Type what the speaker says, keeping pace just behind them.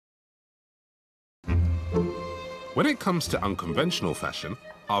When it comes to unconventional fashion,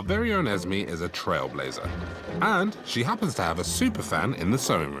 our very own Esme is a trailblazer. And she happens to have a superfan in the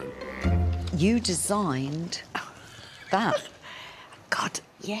sewing room. You designed that. God,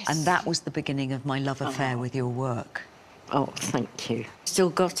 yes. And that was the beginning of my love affair with your work. Oh, thank you. Still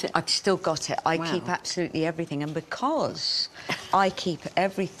got it? I've still got it. I Wow. keep absolutely everything. And because I keep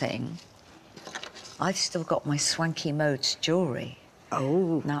everything, I've still got my Swanky Modes jewellery.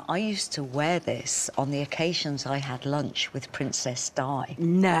 Oh. Now, I used to wear this on the occasions I had lunch with Princess Di.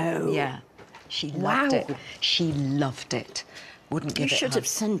 No. Yeah. She loved Wow. it. She loved it. Wouldn't give You it should her. have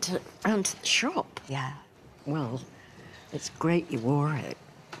sent it round to the shop. Yeah. Well, it's great you wore it.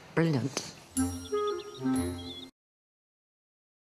 Brilliant.